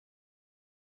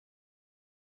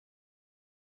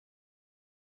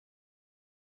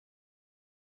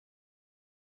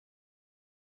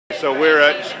so we're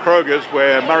at Kroger's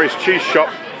where Murray's Cheese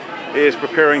Shop is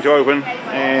preparing to open,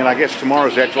 and I guess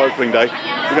tomorrow's the actual opening day.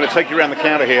 We're going to take you around the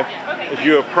counter here. As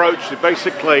you approach,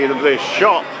 basically the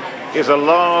shop is a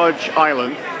large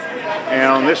island,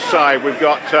 and on this side we've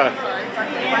got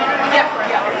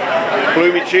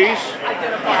bloomy cheese,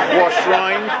 washed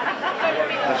rind,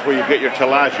 that's where you get your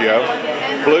Tellagio,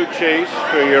 blue cheese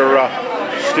for your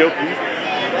Stilton.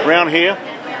 Around here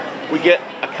we get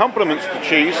accompaniments to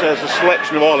cheese. There's a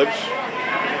selection of olives.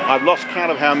 I've lost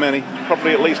count of how many,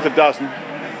 probably at least a dozen.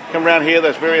 Come around here,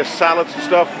 there's various salads and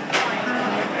stuff.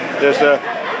 There's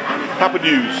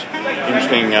papadews,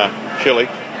 interesting chili.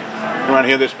 Around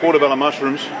here there's portobello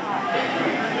mushrooms,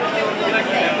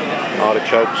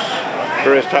 artichokes,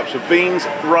 various types of beans,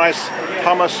 rice,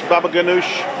 hummus, baba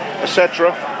ganoush,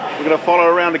 etc. We're going to follow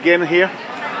around again here,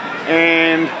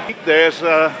 and there's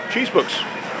cheese books.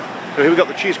 So here we've got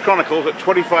the Cheese Chronicles at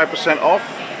 25% off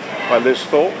by Liz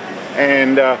Thorpe,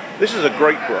 and this is a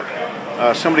great book.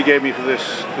 Somebody gave me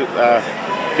this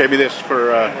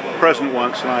for a present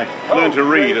once, and I learned to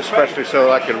read, especially so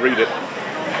that I could read it.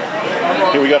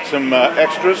 Here we got some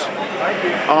extras: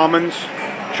 almonds,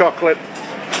 chocolate,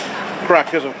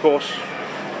 crackers, of course.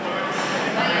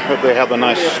 Hope they have the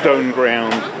nice stone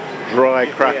ground dry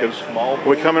crackers.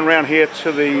 We're coming around here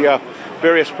to the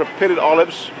various pitted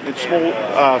olives in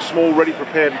small ready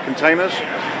prepared containers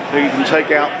that you can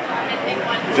take out,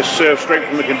 just serve straight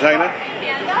from the container.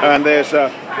 And there's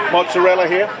mozzarella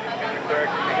here.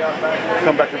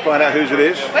 Come back and find out whose it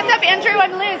is. What's up, Andrew?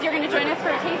 I'm Liz. You're going to join us for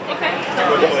a tasting, okay?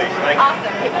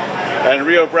 Awesome. And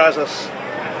Rio Brazos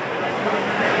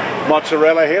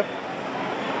mozzarella here.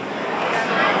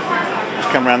 Just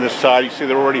come around this side. You see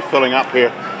they're already filling up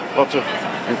here. Lots of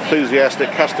enthusiastic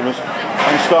customers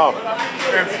and staff.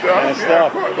 And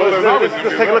stuff. Well,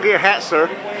 let's take a look at your hat, sir.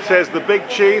 It says the big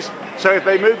cheese. So if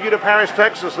they move you to Paris,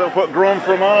 Texas, they'll put Grand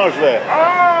Fromage there.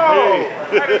 Oh,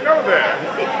 hey. I didn't know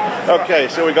that. Okay,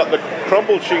 so we got the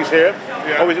crumbled cheese here.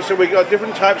 Yeah. Oh, so we got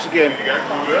different types again. You got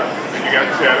Gouda, and you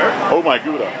got cheddar. Oh my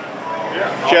Gouda.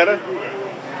 Yeah. Cheddar. Gouda.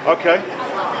 Okay.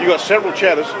 You got several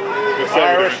cheddars.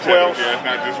 Irish, Welsh,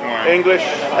 not just one. English,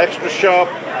 extra sharp,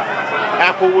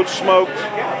 applewood smoked,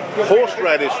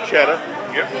 horseradish cheddar.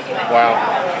 Yep. Wow.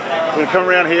 We're going to come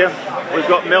around here. We've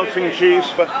got melting cheese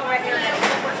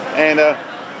and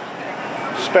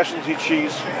specialty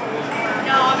cheese.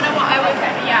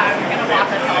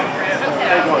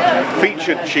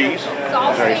 Featured cheese,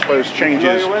 which I suppose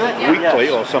changes weekly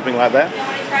or something like that.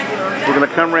 We're going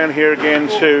to come around here again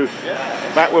to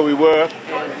back where we were,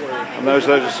 and those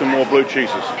are some more blue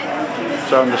cheeses.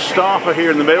 So the staff are here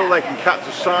in the middle. They can cut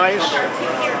to size,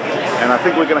 and I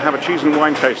think we're going to have a cheese and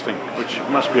wine tasting, which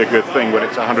must be a good thing when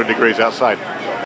it's 100 degrees outside.